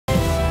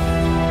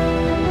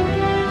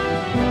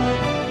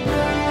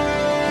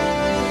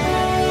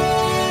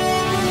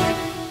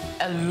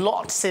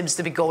lot seems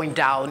to be going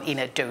down in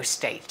Edo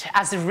State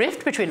as the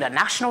rift between the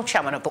national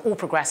chairman of the All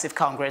Progressive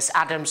Congress,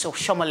 Adams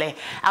Oshiomhole,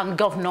 and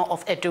Governor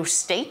of Edo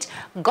State,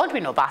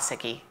 Godwin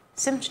Obaseki,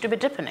 seems to be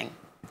deepening.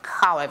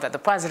 However, the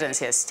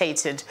presidency has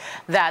stated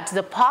that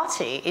the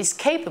party is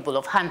capable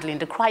of handling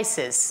the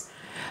crisis.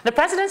 The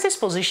presidency's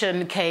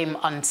position came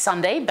on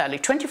Sunday, barely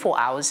 24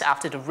 hours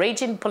after the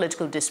raging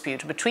political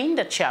dispute between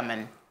the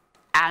chairman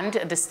and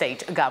the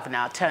state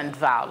governor turned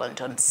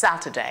violent on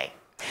Saturday.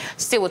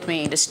 Still with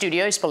me in the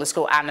studio is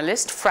political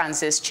analyst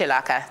Francis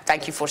Chilaka.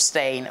 Thank you for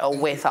staying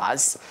with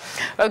us.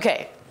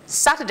 Okay,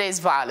 Saturday's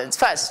violence.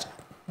 First,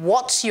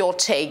 what's your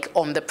take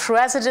on the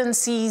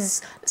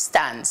presidency's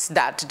stance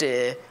that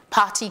the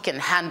party can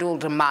handle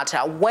the matter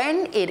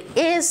when it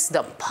is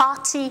the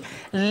party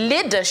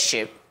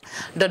leadership,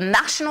 the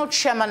national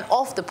chairman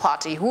of the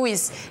party, who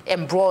is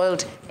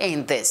embroiled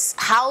in this?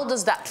 How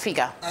does that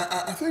figure?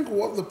 I think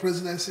what the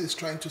presidency is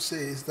trying to say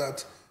is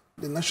that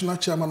the national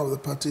chairman of the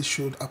party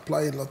should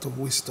apply a lot of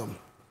wisdom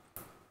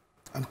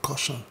and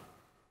caution.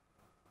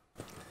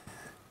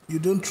 You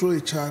don't throw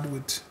a child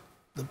with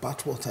the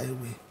bathwater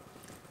away.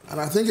 And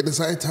I think it is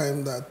high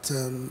time that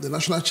the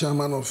national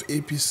chairman of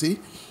APC,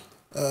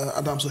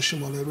 Adams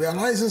Oshiomhole,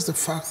 realizes the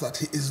fact that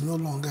he is no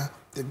longer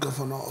the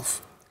governor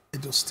of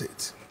Edo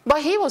State.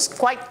 But he was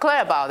quite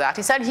clear about that.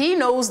 He said he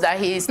knows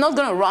that he's not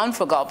going to run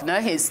for governor.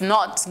 He's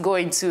not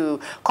going to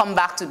come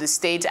back to the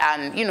state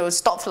and, you know,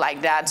 stuff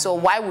like that. So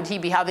why would he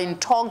be having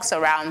talks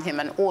around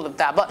him and all of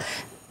that? But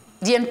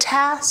the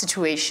entire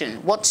situation,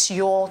 what's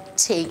your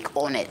take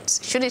on it?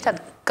 Should it have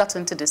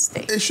gotten to this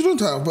stage? It shouldn't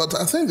have, but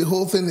I think the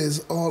whole thing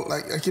is all,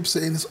 like I keep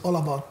saying, it's all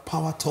about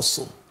power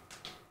tussle.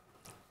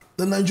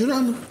 The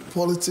Nigerian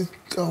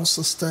political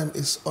system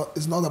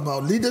is not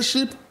about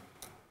leadership.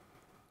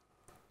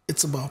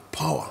 It's about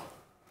power.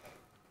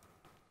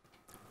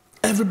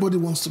 Everybody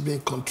wants to be in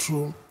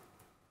control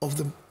of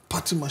the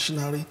party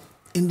machinery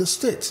in the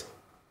state.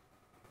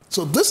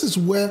 So this is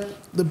where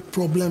the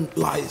problem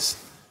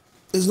lies.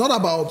 It's not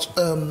about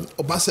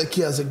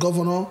Obaseki as a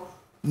governor.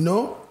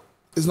 No.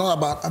 It's not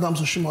about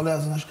Adams Oshiomhole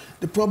as a national.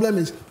 The problem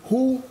is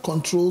who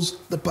controls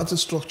the party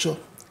structure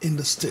in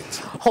the state.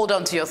 Hold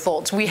on to your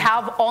thoughts. We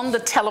have on the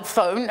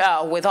telephone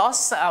with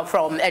us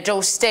from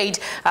Edo State,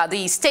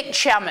 the state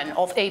chairman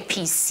of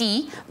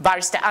APC,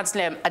 Barrister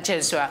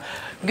Ezewuike.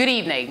 Good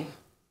evening.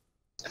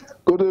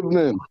 Good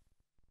evening.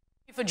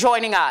 Thank you for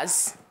joining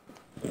us.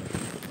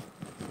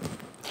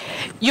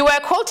 You were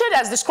quoted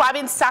as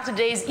describing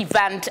Saturday's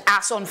event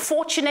as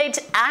unfortunate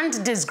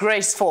and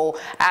disgraceful,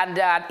 and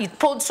it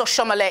puts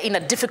Oshiomhole in a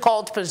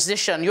difficult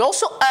position. You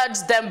also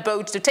urged them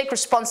both to take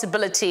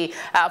responsibility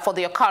for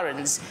the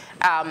occurrence.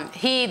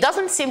 He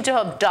doesn't seem to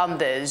have done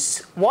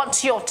this.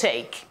 What's your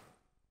take?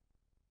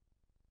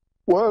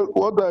 Well,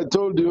 what I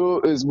told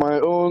you is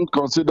my own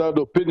considered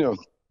opinion.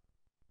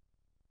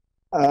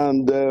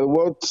 And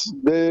what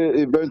they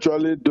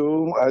eventually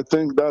do, I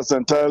think that's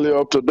entirely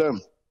up to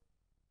them.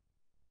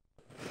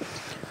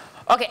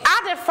 Okay,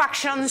 are there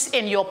factions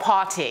in your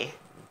party?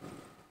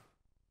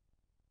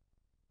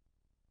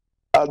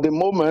 At the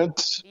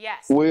moment,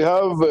 yes, we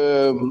have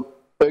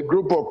a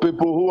group of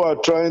people who are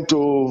trying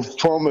to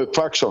form a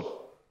faction.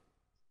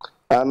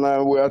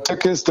 And we are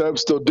taking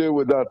steps to deal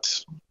with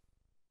that.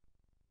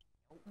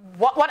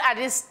 What are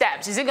these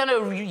steps? Is it going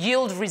to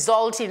yield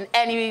result in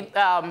any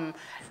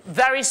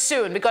very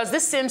soon? Because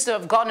this seems to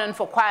have gone on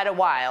for quite a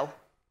while.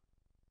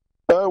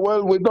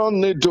 Well, we don't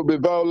need to be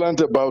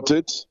violent about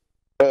it.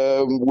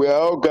 We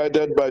are all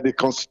guided by the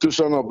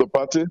constitution of the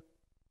party,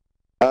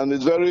 and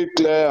it's very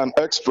clear and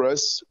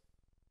express.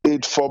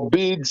 It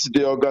forbids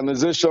the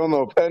organization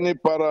of any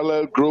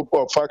parallel group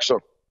or faction.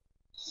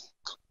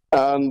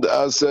 And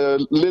as a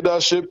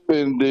leadership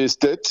in the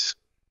state,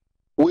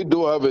 we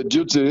do have a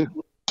duty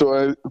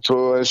to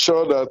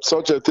ensure that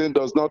such a thing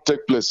does not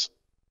take place.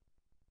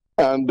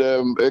 And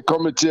a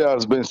committee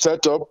has been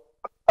set up.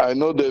 I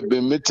know they've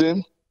been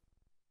meeting.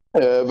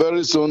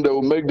 Very soon they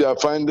will make their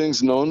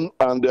findings known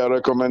and their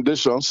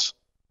recommendations.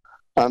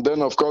 And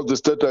then, of course, the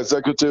state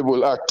executive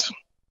will act.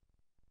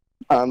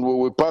 And we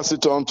will pass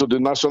it on to the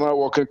National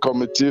Working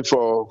Committee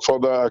for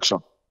further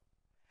action.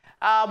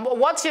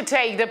 What's your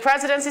take? The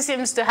presidency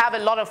seems to have a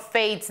lot of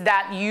faith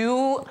that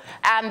you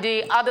and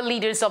the other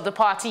leaders of the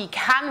party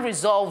can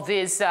resolve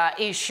this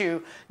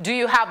issue. Do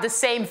you have the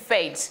same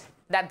faith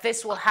that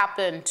this will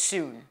happen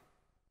soon?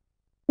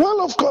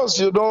 Well, of course,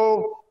 you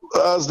know,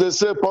 as they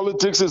say,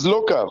 politics is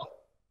local.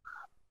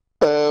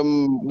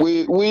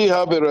 We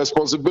have a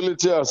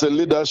responsibility as a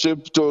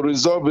leadership to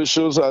resolve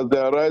issues as they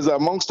arise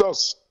amongst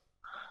us.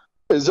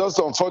 It's just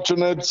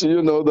unfortunate,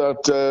 you know,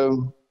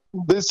 that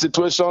this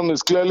situation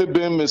is clearly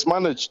being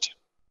mismanaged.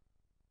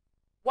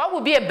 What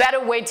would be a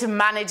better way to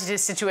manage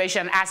this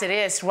situation as it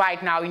is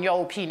right now, in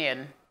your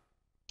opinion?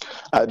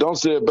 I don't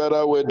see a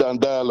better way than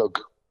dialogue.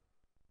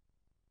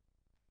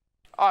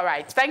 All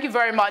right. Thank you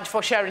very much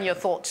for sharing your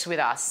thoughts with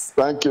us.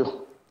 Thank you.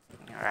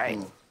 All right.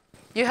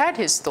 You heard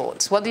his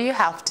thoughts. What do you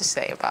have to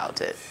say about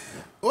it?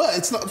 Well,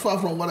 it's not far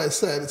from what I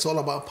said. It's all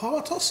about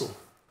power tussle.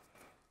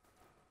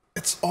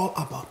 It's all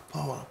about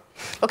power.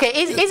 Okay,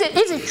 is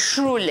it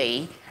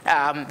truly,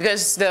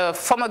 because the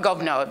former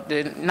governor,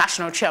 the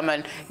national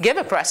chairman, gave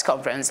a press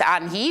conference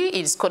and he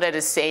is quoted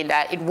as saying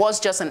that it was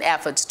just an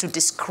effort to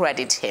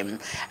discredit him.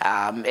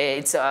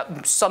 It's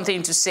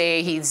something to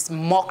say he's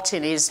mocked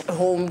in his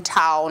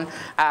hometown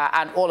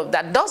and all of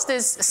that. Does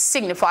this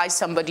signify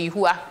somebody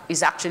who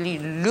is actually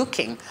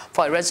looking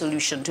for a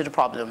resolution to the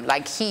problem,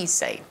 like he's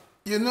saying?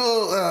 You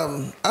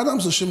know,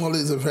 Adams Oshiomhole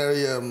is a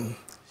very,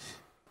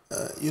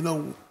 you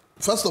know,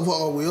 first of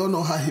all, we all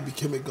know how he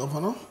became a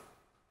governor.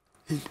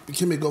 He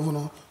became a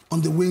governor on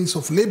the wings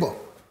of labor.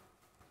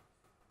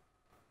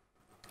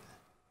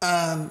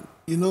 And,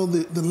 you know,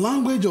 the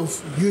language of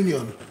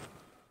union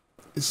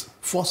is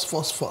force,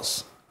 force,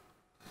 force.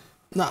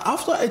 Now,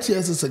 after 8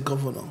 years as a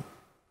governor,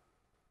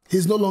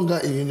 he's no longer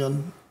a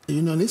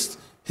unionist.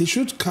 He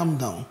should calm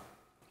down.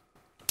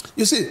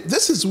 You see,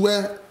 this is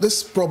where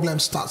this problem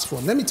starts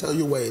from. Let me tell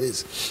you where it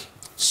is.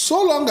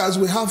 So long as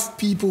we have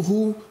people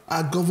who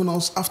are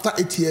governors, after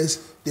 8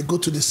 years, they go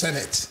to the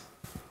Senate.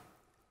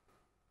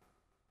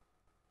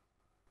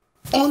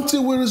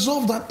 Until we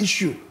resolve that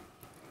issue.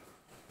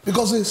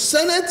 Because the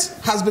Senate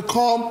has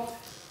become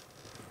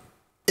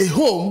a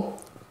home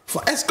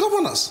for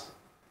ex-governors.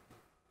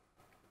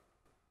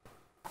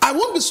 I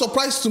won't be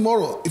surprised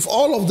tomorrow if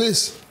all of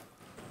this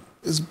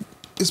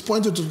is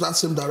pointed to that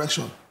same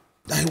direction,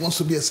 that he wants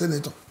to be a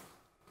senator.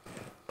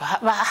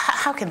 But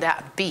how can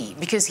that be?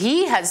 Because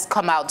he has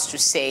come out to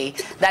say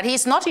that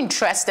he's not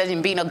interested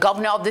in being a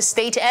governor of the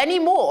state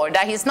anymore,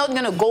 that he's not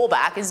going to go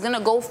back, he's going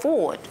to go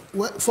forward.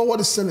 Forward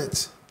is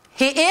Senate.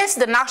 He is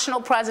the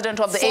national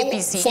president of the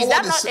APC. Is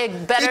that not a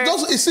better...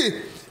 You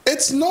see,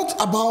 it's not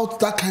about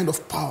that kind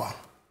of power.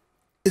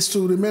 It's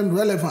to remain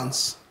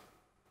relevant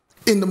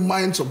in the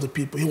minds of the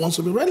people. He wants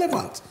to be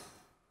relevant.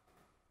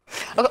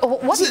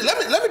 Okay, see,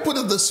 let me put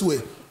it this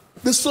way.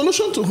 The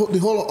solution to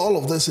all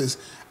of this is,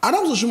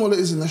 Adams Oshiomhole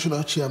is the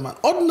national chairman.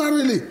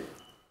 Ordinarily,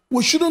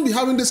 we shouldn't be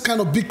having this kind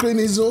of bickering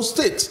in his own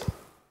state.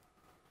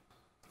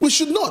 We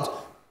should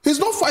not. He's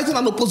not fighting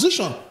an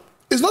opposition.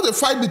 It's not a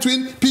fight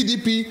between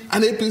PDP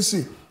and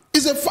APC.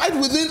 It's a fight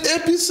within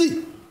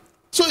APC.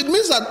 So it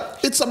means that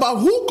it's about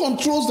who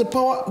controls the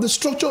power, the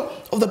structure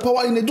of the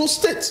power in Edo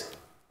State.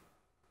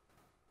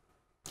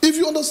 If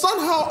you understand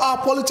how our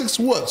politics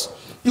works,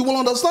 you will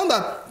understand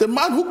that the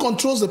man who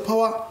controls the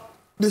power,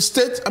 the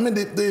state, I mean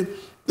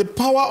the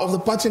power of the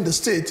party in the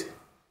state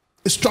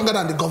is stronger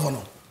than the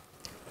governor.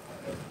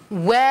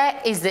 Where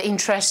is the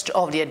interest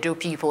of the Edo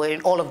people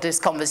in all of this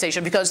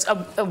conversation? Because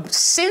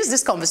since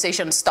this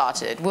conversation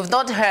started, we've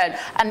not heard,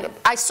 and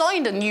I saw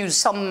in the news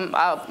some,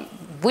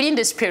 within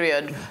this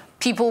period,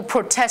 people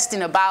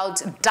protesting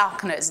about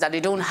darkness, that they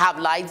don't have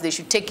lights, they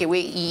should take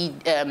away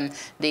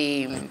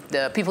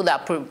the people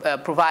that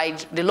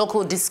provide the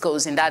local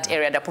discos in that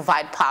area that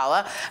provide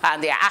power,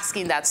 and they're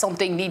asking that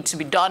something needs to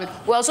be done.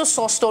 We also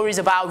saw stories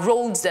about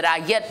roads that are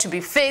yet to be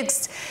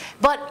fixed.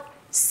 But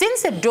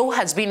since Edo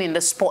has been in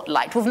the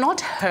spotlight, we've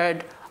not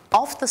heard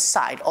of the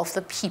side of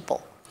the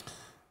people.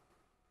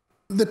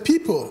 The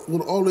people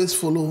will always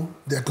follow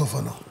their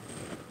governor.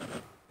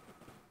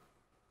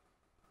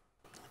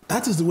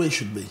 That is the way it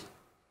should be.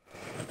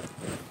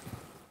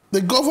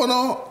 The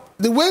governor,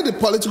 the way the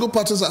political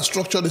parties are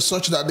structured is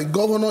such that the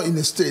governor in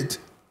a state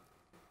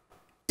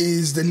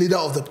is the leader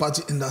of the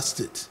party in that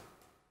state.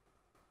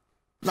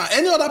 Now,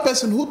 any other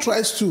person who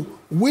tries to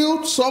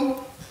wield some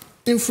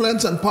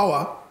influence and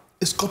power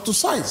is cut to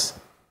size.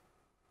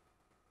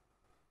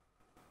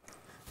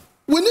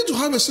 We need to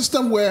have a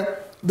system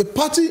where the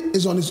party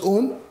is on its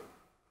own,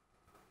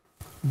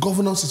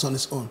 governance is on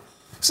its own.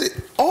 See,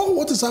 all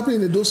what is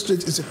happening in those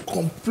states is a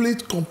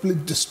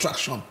complete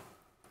distraction.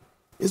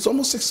 It's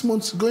almost 6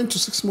 months, going to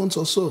 6 months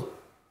or so.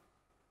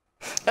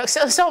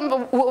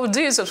 So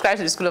do you subscribe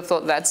to the school of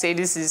thought that say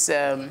this is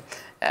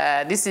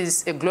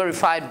a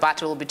glorified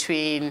battle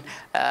between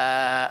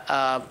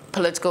a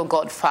political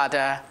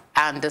godfather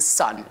and the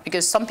son?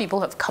 Because some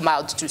people have come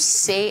out to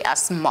say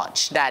as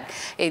much, that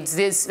it's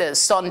this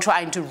son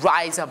trying to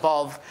rise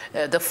above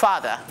the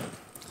father.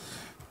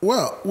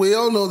 Well, we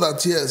all know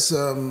that, yes,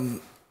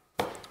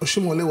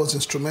 Oshiomhole was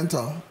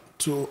instrumental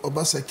to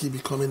Obaseki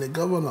becoming a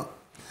governor.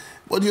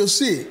 But you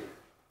see,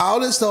 I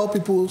always tell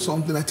people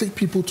something. I take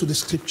people to the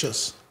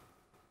scriptures.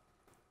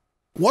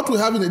 What we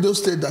have in Edo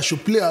State that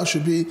should play out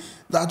should be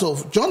that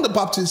of John the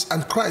Baptist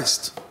and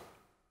Christ.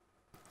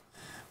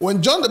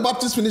 When John the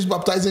Baptist finished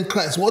baptizing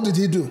Christ, what did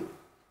he do?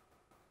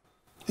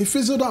 He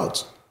fizzled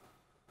out.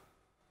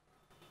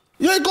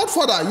 You're a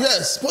godfather,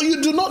 yes, but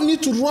you do not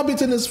need to rub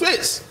it in his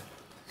face.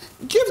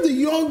 Give the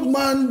young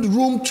man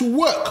room to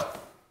work.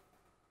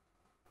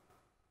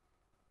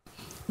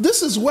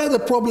 This is where the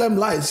problem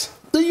lies.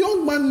 The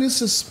young man needs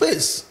his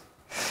space.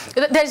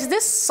 There's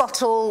this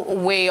subtle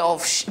way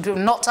of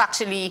not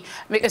actually,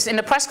 because in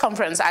the press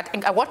conference, I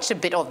think I watched a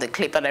bit of the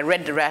clip and I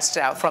read the rest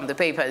from the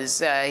papers.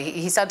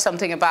 He said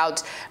something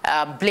about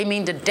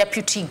blaming the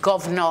deputy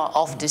governor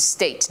of the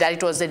state, that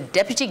it was the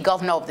deputy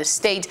governor of the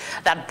state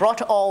that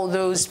brought all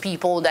those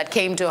people that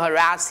came to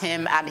harass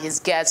him and his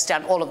guests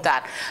and all of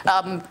that.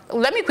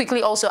 Let me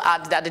quickly also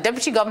add that the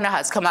deputy governor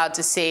has come out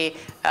to say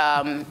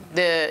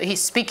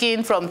he's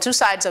speaking from two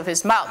sides of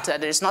his mouth,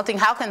 that there's nothing,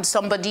 how can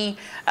somebody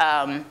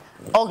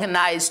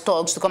organize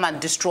thugs to come and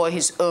destroy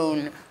his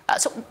own.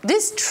 So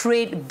this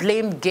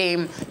blame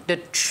game, the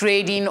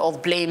trading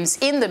of blames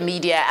in the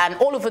media and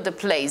all over the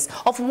place,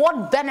 of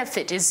what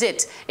benefit is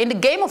it in the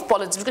game of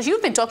politics? Because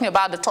you've been talking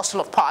about the tussle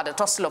of power,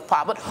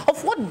 but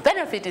of what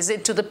benefit is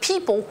it to the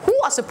people who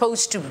are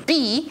supposed to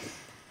be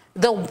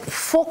the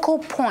focal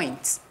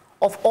points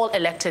of all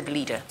elected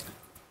leaders?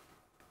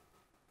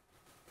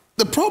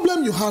 The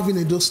problem you have in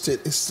Edo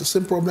State is the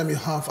same problem you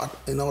have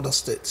in other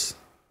states.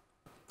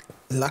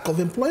 Lack of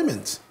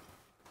employment,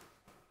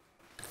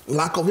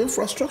 lack of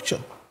infrastructure,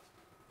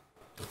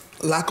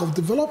 lack of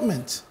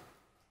development.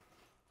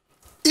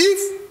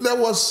 If there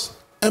was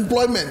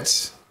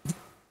employment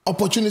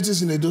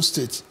opportunities in Edo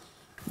State,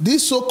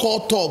 these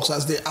so-called thugs,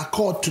 as they are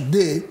called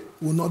today,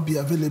 will not be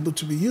available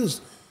to be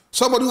used.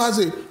 Somebody who has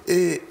an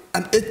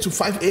 8 to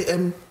 5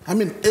 a.m.,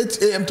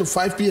 8 a.m. to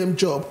 5 p.m.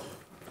 job,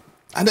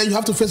 and then you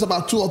have to face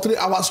about 2 or 3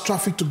 hours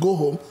traffic to go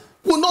home,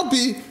 will not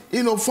be,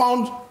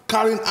 found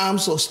carrying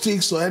arms or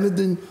sticks or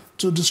anything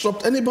to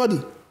disrupt anybody.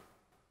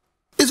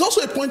 It's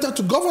also a pointer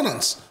to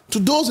governance, to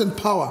those in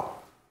power.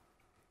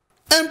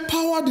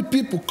 Empower the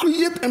people,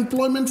 create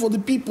employment for the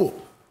people.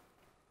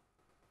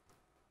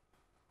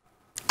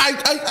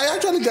 I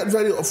actually get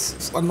very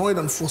annoyed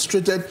and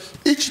frustrated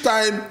each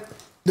time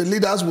the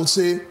leaders will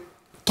say,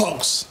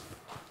 thugs.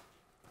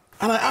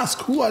 And I ask,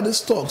 who are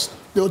these thugs?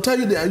 They will tell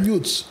you they are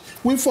youths.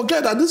 We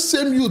forget that these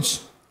same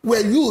youths were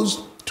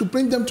used to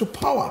bring them to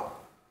power.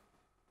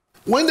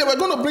 When they were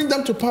going to bring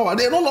them to power,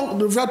 they are no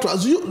longer referred to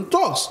as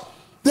thugs.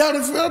 They are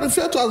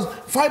referred to as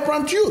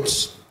vibrant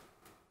youths.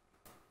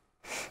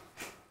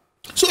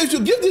 So if you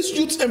give these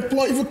youths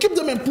employed, if you keep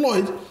them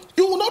employed,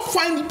 you will not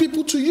find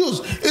people to use.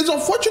 It's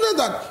unfortunate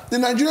that the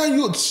Nigerian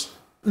youths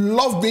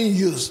love being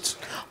used.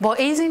 But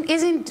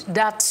isn't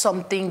that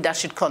something that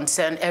should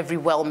concern every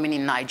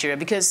well-meaning Nigeria?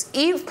 Because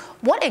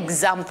what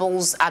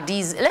examples are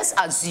these? Let's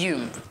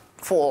assume,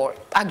 for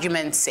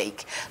argument's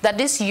sake, that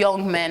these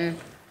young men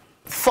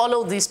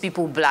follow these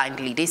people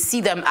blindly. They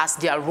see them as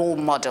their role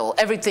model.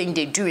 Everything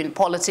they do in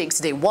politics,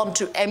 they want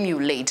to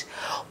emulate.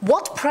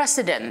 What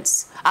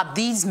precedents are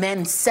these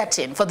men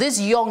setting for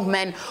these young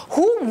men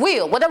who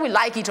will, whether we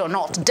like it or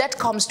not, death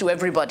comes to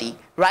everybody,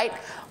 right?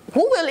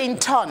 Who will in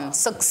turn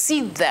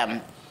succeed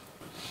them?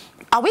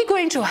 Are we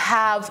going to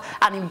have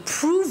an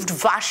improved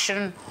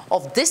version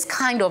of this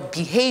kind of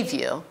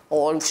behavior,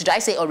 or should I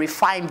say a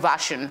refined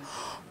version?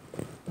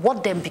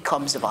 What then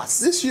becomes of us?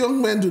 These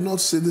young men do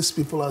not see these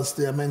people as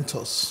their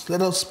mentors.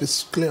 Let us be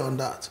clear on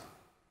that.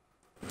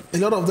 A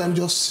lot of them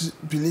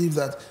just believe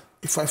that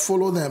if I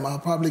follow them, I'll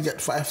probably get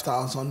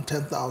 5,000,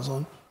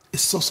 10,000, a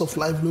source of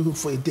livelihood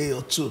for a day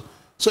or two.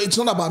 So it's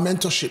not about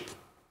mentorship.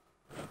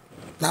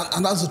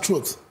 And that's the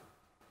truth.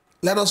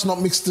 Let us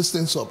not mix these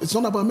things up. It's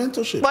not about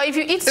mentorship. But if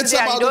you eat today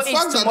and you don't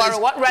eat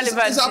tomorrow, what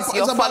relevance is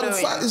your following?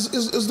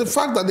 It's the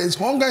fact that there's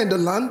hunger in the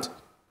land,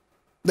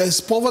 there's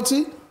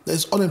poverty,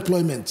 there's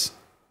unemployment.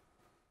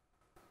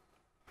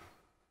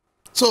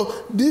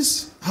 So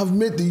these have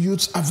made the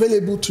youths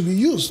available to be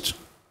used.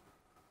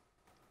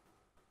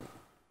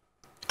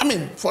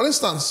 For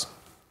instance,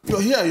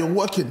 you're here, you're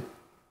working.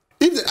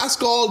 If they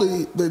ask all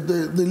the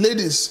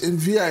ladies in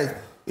VI,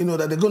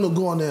 that they're going to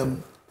go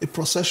on a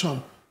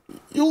procession,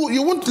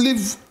 you won't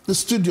leave the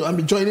studio and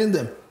be joining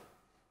them,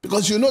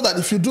 because you know that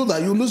if you do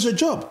that, you lose your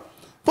job.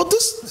 But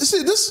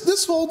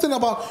this whole thing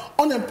about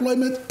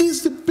unemployment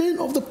is the bane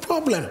of the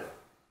problem.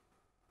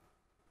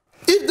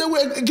 If they were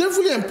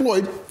gainfully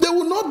employed, they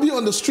would not be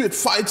on the street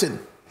fighting.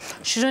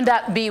 Shouldn't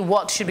that be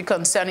what should be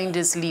concerning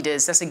these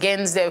leaders? As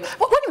against the,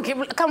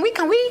 can we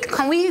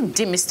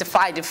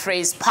demystify the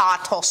phrase power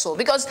tussle?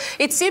 Because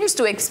it seems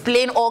to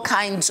explain all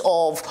kinds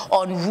of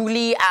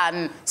unruly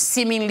and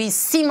seemingly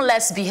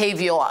seamless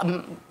behavior.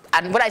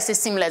 And when I say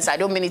seamless, I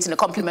don't mean it in a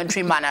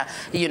complimentary manner,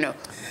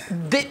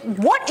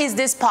 What is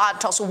this power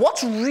tussle?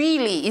 What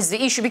really is the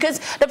issue? Because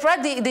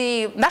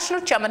the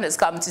national chairman has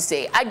come to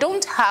say,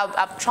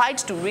 I've tried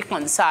to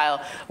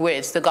reconcile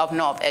with the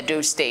governor of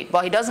Edo State,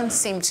 but he doesn't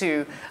seem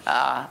to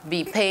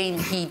be paying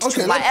heed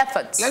to my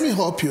efforts. Let me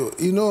help you.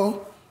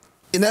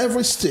 In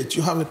every state,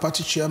 you have a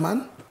party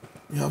chairman,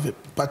 you have a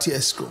party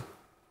ESCO.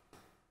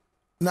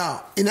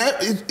 Now,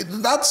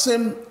 that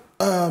same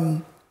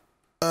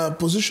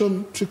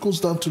position trickles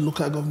down to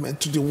local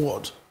government, to the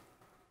ward.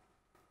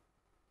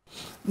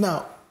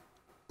 Now,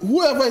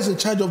 whoever is in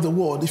charge of the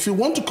ward, if you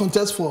want to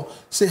contest for,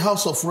 say,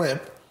 House of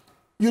Rep,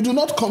 you do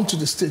not come to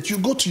the state, you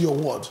go to your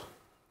ward.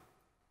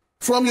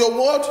 From your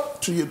ward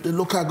to the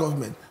local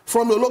government.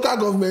 From your local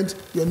government,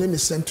 your name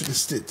is sent to the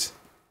state.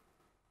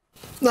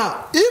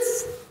 Now,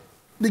 if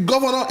The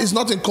governor is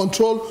not in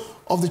control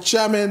of the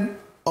chairman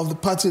of the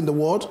party in the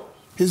ward.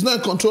 He's not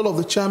in control of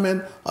the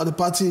chairman of the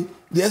party,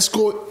 the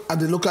ESCO at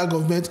the local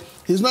government.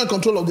 He's not in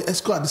control of the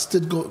ESCO at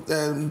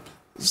the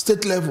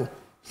state level.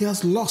 He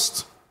has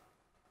lost.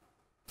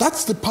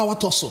 That's the power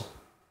tussle.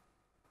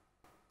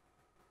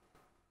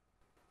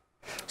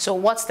 So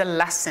what's the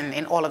lesson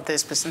in all of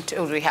this? Because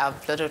we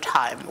have little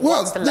time.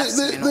 Well, what's the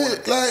lesson in all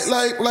of this?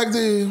 Like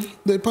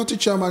the party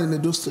chairman in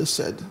Edo State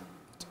said,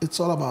 it's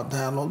all about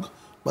dialogue.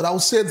 But I will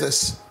say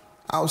this.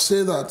 I will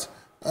say that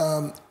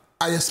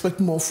I expect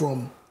more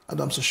from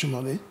Adams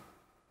Oshiomhole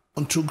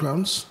on two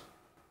grounds.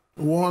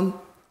 One,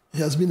 he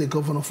has been a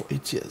governor for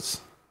 8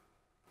 years.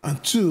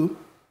 And two,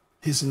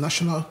 he's the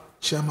national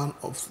chairman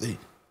of the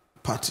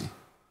party.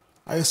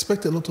 I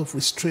expect a lot of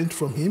restraint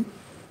from him.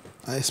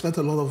 I expect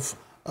a lot of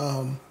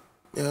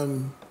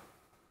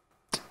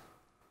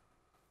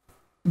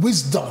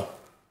wisdom.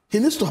 He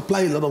needs to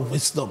apply a lot of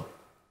wisdom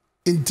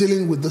in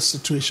dealing with this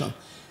situation.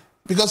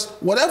 Because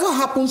whatever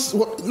happens,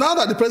 now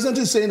that the president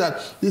is saying that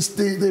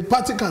the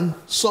party can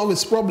solve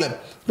its problem,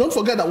 don't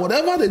forget that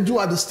whatever they do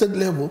at the state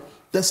level,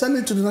 they send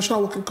it to the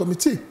National Working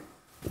Committee,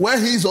 where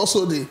he's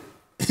also there.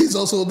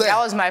 That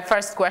was my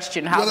first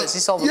question. How does he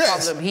solve the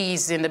problem?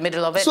 He's in the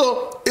middle of it.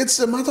 So it's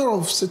a matter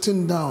of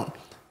sitting down,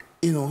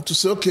 to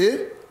say,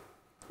 okay,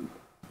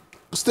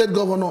 state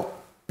governor,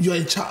 you're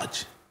in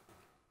charge.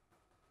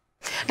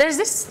 There's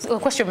this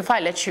question before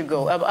I let you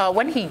go.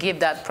 When he gave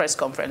that press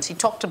conference, he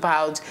talked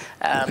about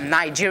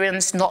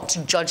Nigerians not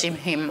judging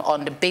him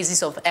on the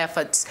basis of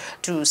efforts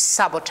to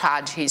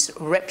sabotage his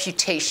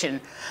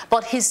reputation.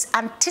 But his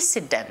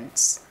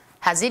antecedents,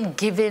 has it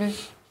given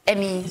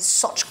any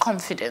such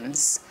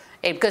confidence?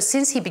 Because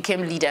since he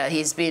became leader,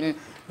 there's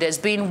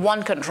been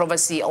one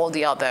controversy or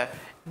the other.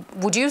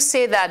 Would you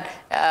say that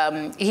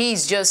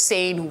he's just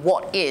saying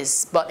what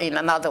is, but in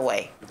another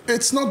way?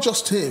 It's not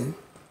just him.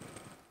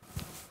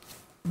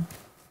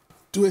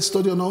 Do a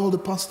study on all the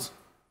past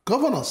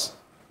governors.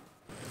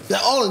 They're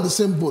all in the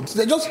same boat.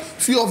 They're just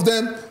few of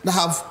them that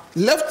have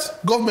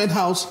left government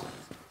house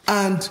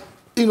and,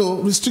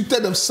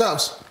 restricted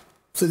themselves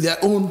to their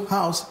own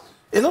house.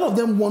 A lot of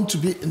them want to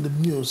be in the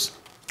news.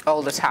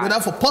 All the time. Whether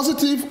for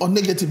positive or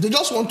negative. They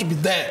just want to be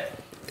there.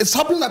 It's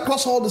happening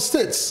across all the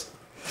states.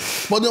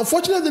 But the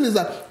unfortunate thing is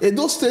that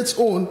Edo State's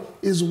own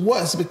is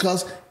worse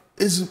because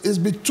it's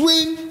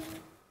between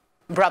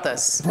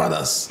brothers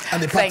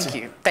and the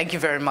party. Thank you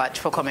very much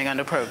for coming on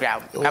the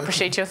program. I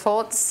appreciate your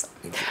thoughts.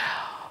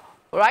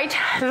 Right,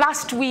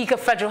 last week a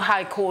federal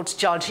high court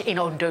judge in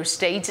Ondo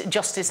State,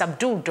 Justice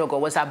Abdul Dogo,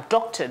 was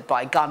abducted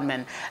by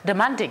gunmen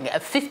demanding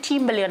a 50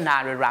 million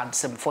naira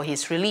ransom for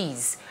his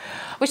release.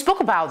 We spoke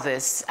about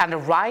this and the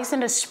rise in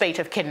the spate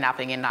of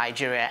kidnapping in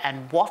Nigeria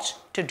and what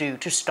to do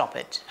to stop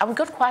it. And we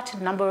got quite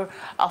a number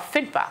of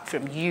feedback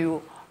from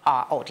you,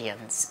 our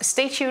audience.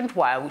 Stay tuned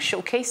while we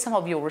showcase some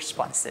of your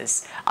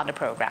responses on the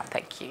program.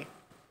 Thank you.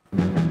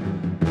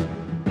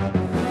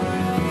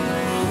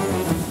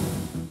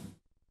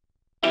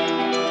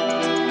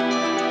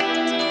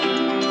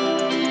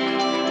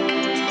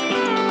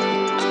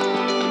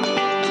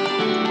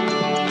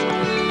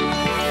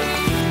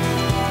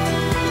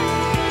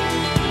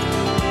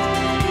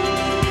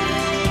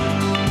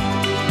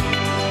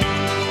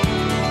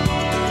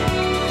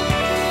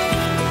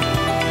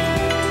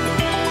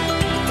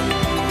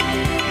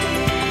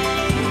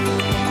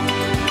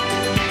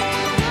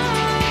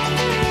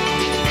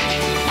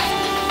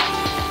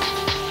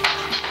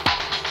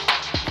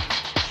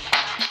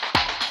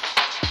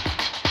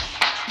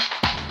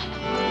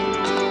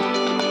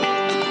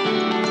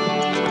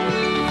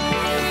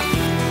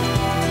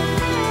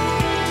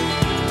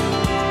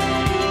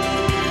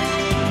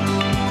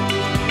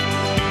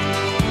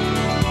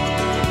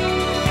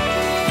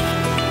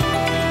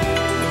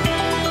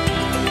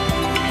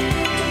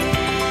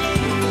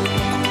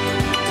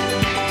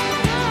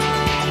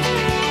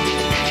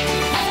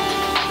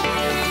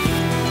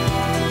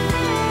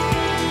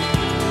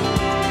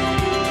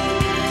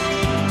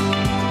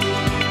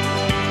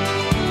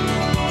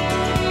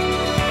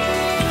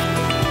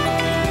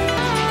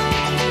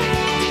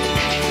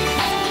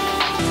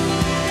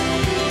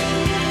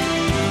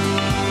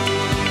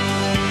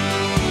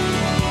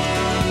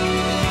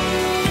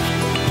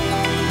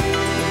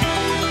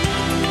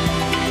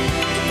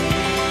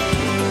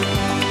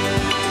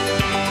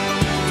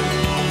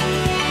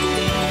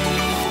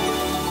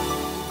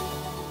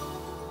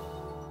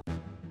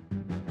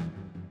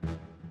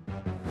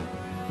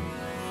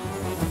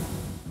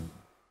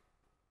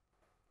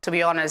 To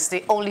be honest,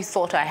 the only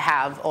thought I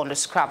have on the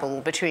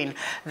scrabble between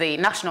the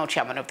national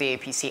chairman of the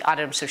APC,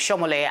 Adams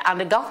Oshiomhole, and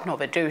the governor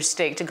of Edo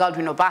State,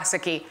 Godwin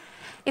Obaseki,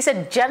 is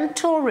a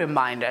gentle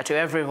reminder to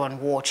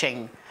everyone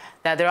watching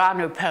that there are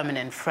no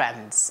permanent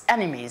friends,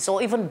 enemies,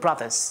 or even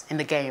brothers in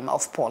the game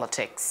of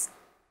politics.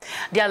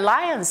 The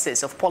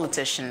alliances of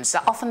politicians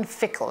are often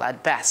fickle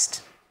at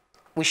best.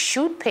 We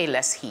should pay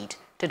less heed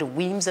to the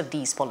whims of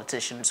these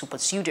politicians who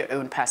pursue their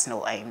own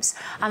personal aims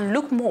and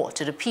look more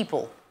to the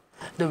people,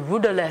 the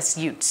rudderless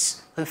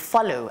youths who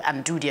follow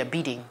and do their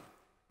bidding.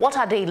 What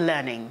are they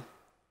learning?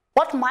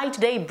 What might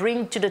they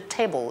bring to the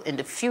table in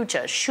the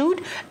future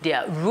should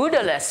their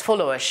rudderless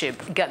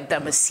followership get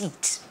them a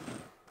seat?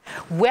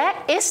 Where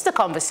is the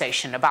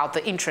conversation about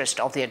the interest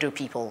of the Edo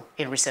people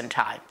in recent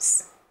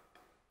times?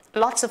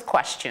 Lots of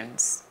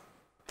questions.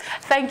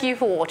 Thank you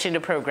for watching the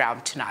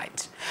program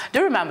tonight.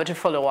 Do remember to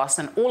follow us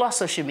on all our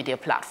social media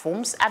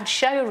platforms and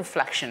share your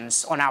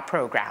reflections on our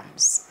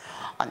programs.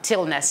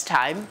 Until next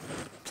time,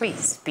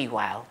 please be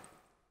well.